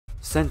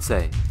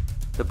Sensei,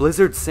 the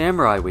Blizzard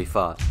Samurai we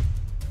fought,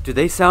 do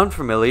they sound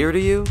familiar to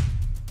you?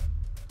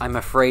 I'm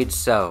afraid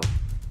so.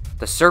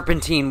 The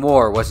Serpentine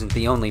War wasn't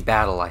the only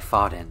battle I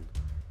fought in.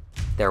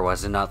 There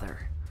was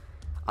another.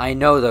 I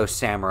know those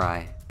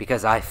samurai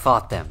because I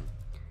fought them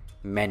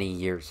many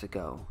years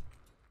ago.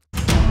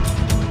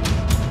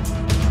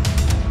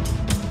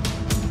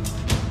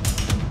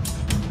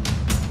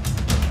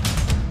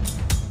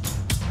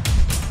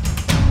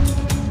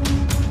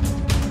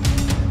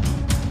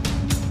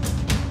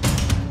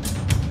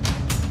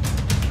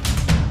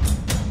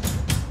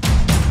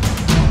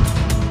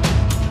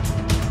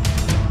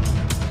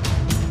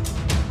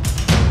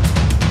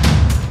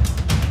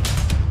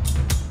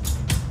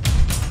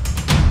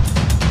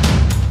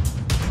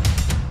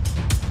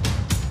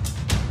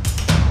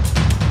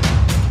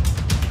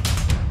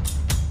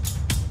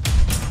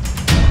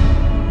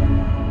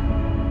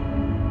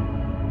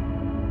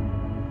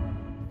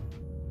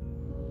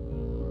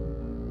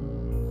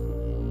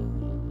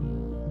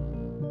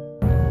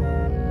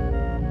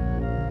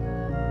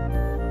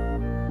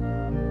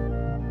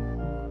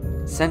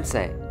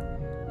 Sensei,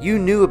 you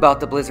knew about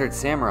the Blizzard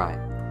Samurai.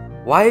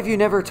 Why have you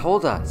never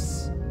told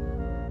us?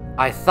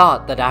 I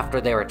thought that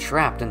after they were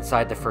trapped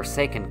inside the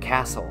Forsaken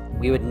Castle,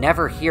 we would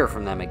never hear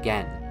from them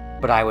again,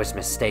 but I was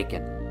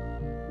mistaken.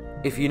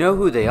 If you know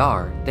who they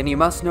are, then you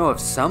must know of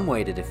some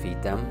way to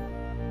defeat them.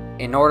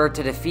 In order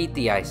to defeat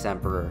the Ice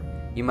Emperor,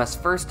 you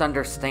must first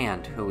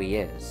understand who he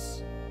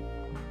is.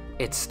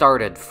 It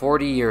started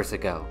 40 years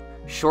ago,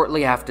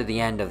 shortly after the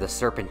end of the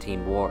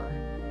Serpentine War.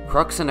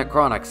 Crux and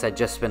Acronix had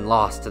just been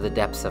lost to the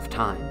depths of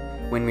time,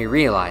 when we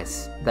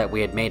realized that we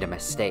had made a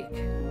mistake.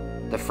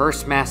 The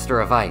first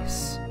Master of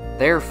Ice,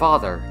 their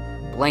father,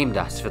 blamed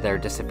us for their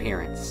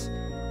disappearance.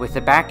 With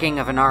the backing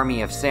of an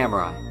army of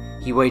samurai,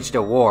 he waged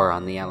a war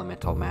on the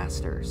Elemental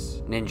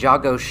Masters.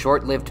 Ninjago's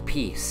short-lived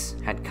peace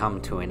had come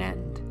to an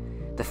end.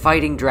 The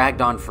fighting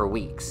dragged on for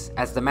weeks,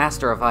 as the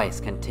Master of Ice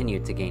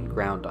continued to gain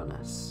ground on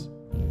us.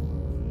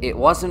 It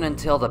wasn't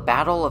until the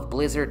Battle of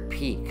Blizzard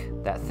Peak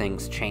that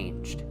things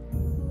changed.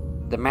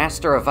 The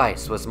Master of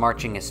Ice was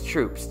marching his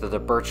troops through the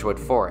Birchwood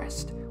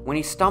Forest when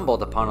he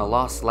stumbled upon a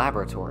lost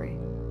laboratory.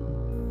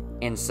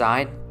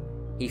 Inside,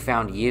 he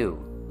found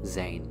you,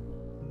 Zane.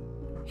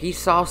 He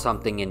saw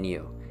something in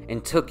you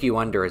and took you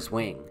under his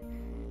wing.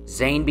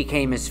 Zane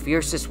became his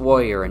fiercest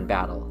warrior in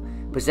battle,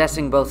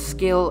 possessing both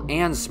skill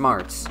and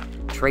smarts,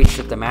 traits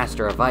that the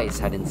Master of Ice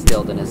had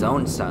instilled in his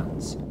own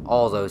sons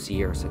all those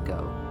years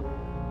ago.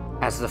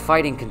 As the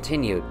fighting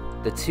continued,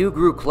 the two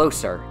grew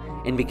closer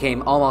and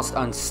became almost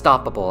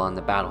unstoppable on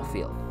the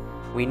battlefield.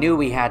 We knew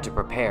we had to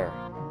prepare,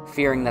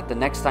 fearing that the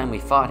next time we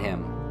fought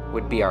him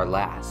would be our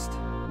last.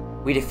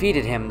 We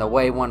defeated him the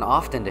way one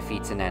often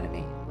defeats an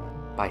enemy,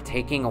 by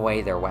taking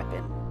away their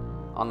weapon.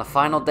 On the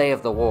final day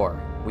of the war,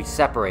 we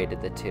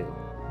separated the two.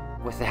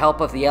 With the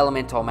help of the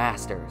Elemental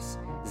Masters,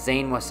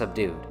 Zane was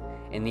subdued,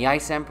 and the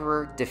Ice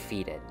Emperor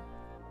defeated.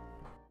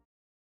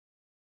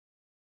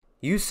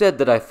 You said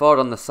that I fought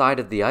on the side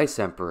of the Ice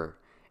Emperor,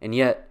 and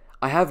yet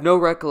I have no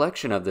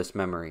recollection of this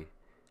memory.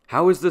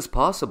 How is this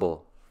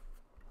possible?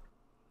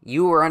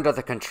 You were under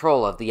the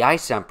control of the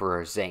Ice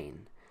Emperor,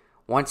 Zane.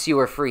 Once you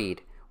were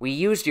freed, we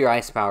used your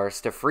ice powers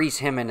to freeze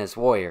him and his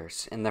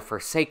warriors in the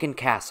Forsaken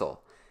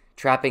Castle,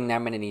 trapping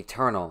them in an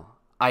eternal,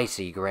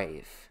 icy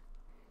grave.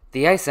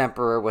 The Ice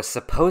Emperor was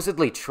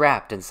supposedly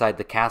trapped inside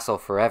the castle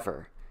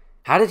forever.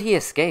 How did he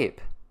escape?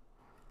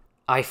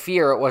 I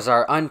fear it was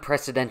our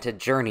unprecedented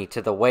journey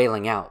to the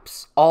Wailing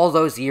Alps all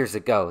those years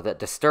ago that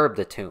disturbed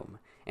the tomb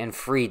and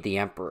freed the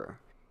Emperor.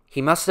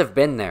 He must have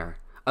been there,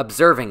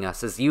 observing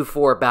us as you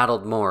four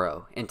battled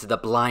Moro into the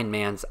blind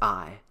man's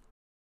eye.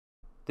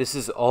 This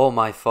is all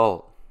my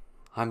fault.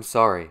 I'm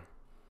sorry.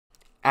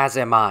 As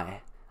am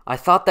I. I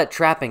thought that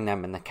trapping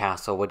them in the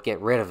castle would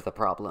get rid of the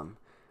problem,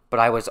 but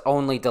I was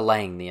only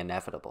delaying the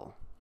inevitable.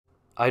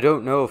 I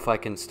don't know if I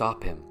can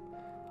stop him.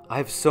 I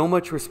have so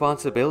much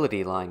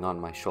responsibility lying on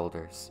my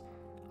shoulders.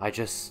 I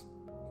just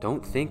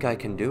don't think I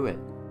can do it.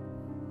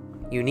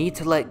 You need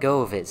to let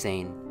go of it,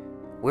 Zane.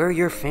 We're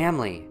your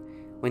family.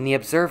 When the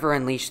Observer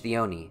unleashed the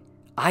Oni,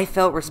 I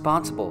felt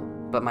responsible,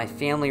 but my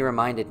family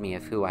reminded me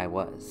of who I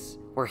was.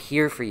 We're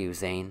here for you,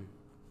 Zane.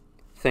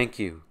 Thank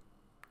you,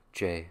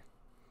 Jay.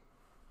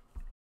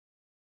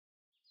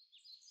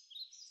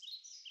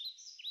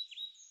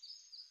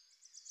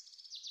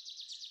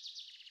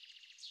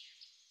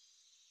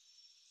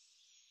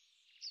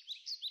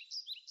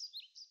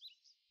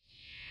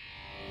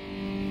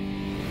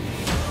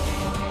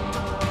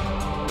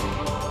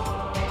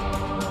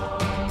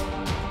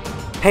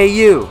 Hey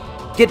you!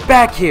 Get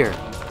back here!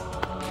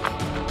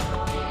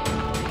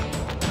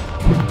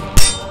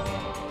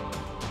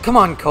 Come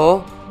on,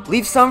 Cole.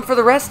 Leave some for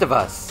the rest of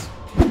us.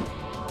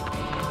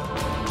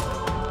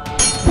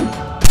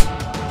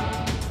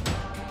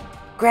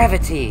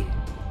 Gravity!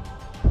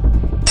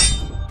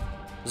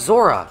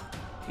 Zora,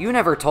 you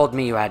never told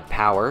me you had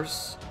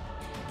powers.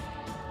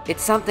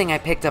 It's something I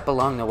picked up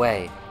along the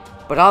way,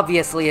 but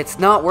obviously it's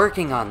not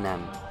working on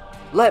them.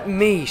 Let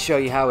me show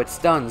you how it's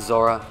done,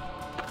 Zora.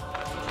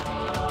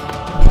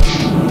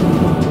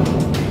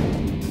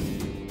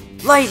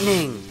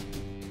 Lightning!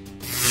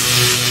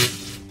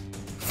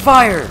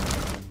 Fire!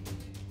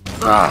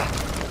 Ugh.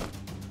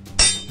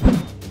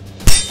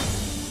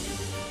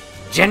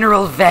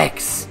 General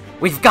Vex,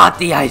 we've got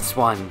the Ice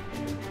One.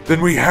 Then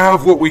we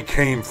have what we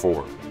came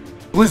for.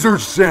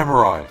 Blizzard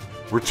Samurai,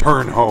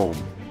 return home.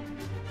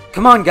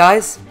 Come on,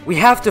 guys, we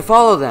have to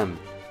follow them.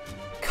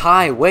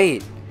 Kai,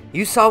 wait.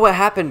 You saw what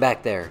happened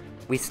back there.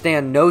 We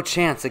stand no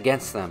chance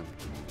against them.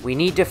 We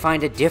need to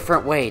find a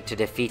different way to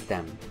defeat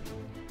them.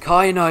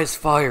 Kai and I's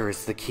fire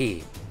is the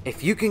key.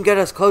 If you can get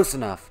us close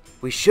enough,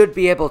 we should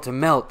be able to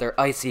melt their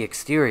icy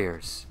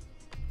exteriors.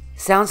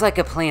 Sounds like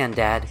a plan,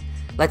 Dad.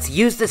 Let's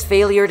use this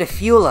failure to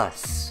fuel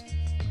us.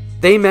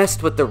 They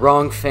messed with the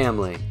wrong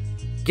family.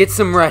 Get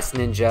some rest,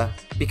 Ninja,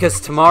 because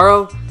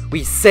tomorrow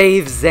we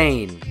save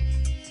Zane.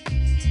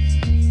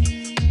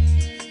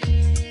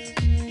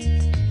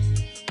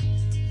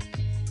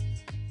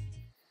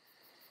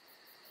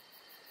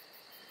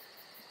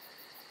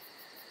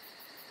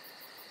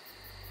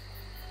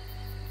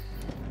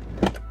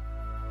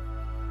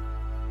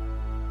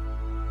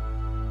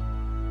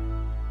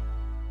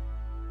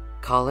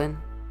 Colin,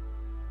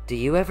 do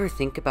you ever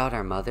think about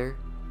our mother?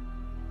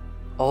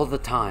 All the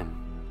time.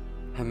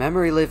 Her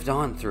memory lived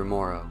on through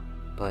Morrow,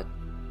 but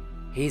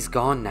he's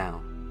gone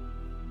now.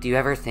 Do you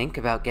ever think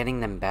about getting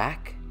them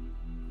back?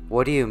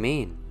 What do you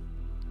mean?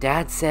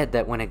 Dad said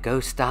that when a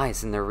ghost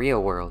dies in the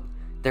real world,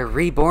 they're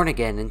reborn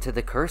again into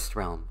the cursed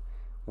realm.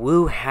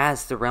 Wu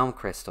has the realm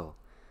crystal.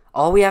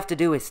 All we have to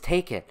do is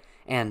take it,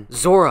 and—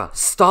 Zora,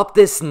 stop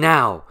this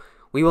now!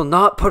 We will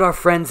not put our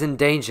friends in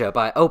danger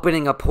by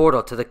opening a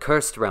portal to the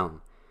cursed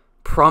realm.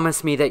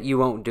 Promise me that you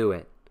won't do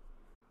it.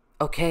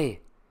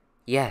 Okay,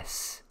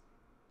 yes,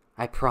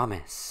 I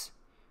promise.